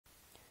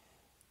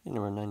In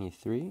number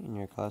 93 in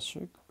your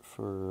classic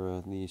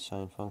for the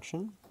sine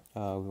function,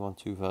 we want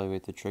to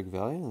evaluate the trig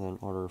value and then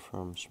order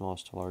from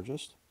smallest to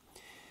largest.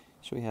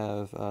 So we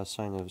have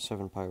sine of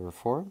 7 pi over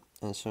 4,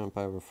 and 7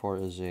 pi over 4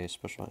 is a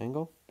special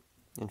angle.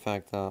 In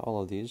fact,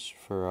 all of these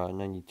for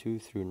 92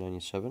 through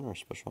 97 are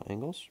special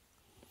angles.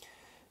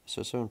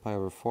 So 7 pi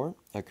over 4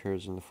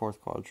 occurs in the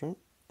fourth quadrant,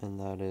 and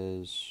that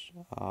is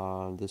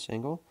this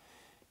angle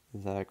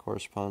that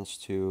corresponds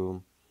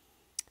to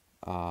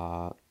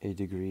a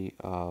degree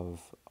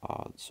of,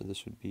 so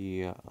this would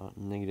be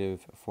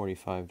negative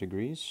 45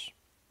 degrees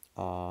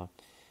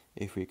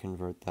if we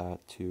convert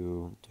that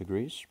to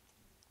degrees.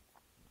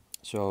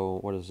 So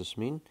what does this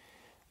mean?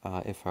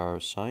 If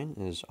our sine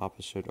is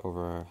opposite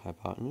over our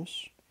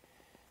hypotenuse,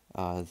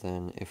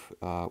 then if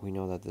we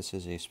know that this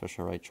is a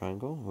special right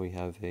triangle, we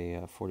have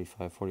a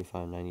 45,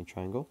 45, 90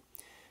 triangle,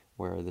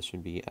 where this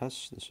would be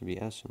S, this would be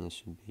S, and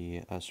this would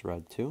be S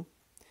rad 2.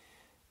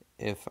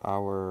 If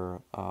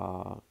our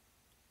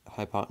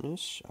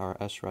hypotenuse, our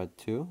S rad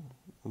 2,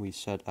 we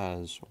set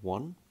as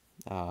 1,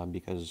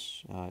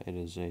 because it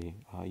is a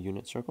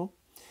unit circle,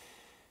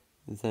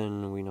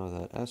 then we know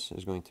that S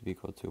is going to be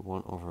equal to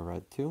 1 over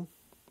rad 2,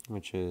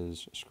 which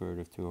is square root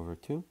of 2 over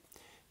 2.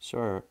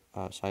 So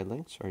our side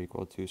lengths are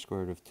equal to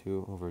square root of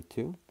 2 over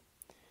 2.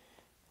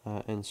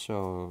 And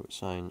so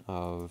sine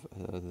of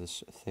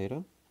this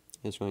theta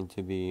is going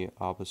to be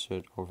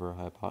opposite over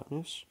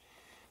hypotenuse,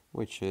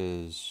 which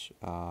is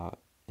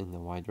in the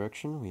y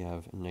direction. We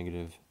have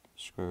negative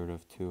square root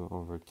of 2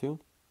 over 2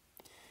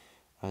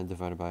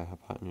 divided by a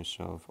hypotenuse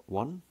of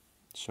 1.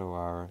 So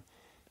our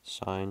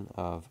sine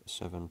of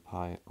 7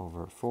 pi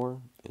over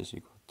 4 is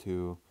equal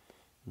to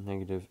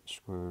negative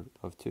square root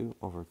of 2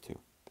 over 2.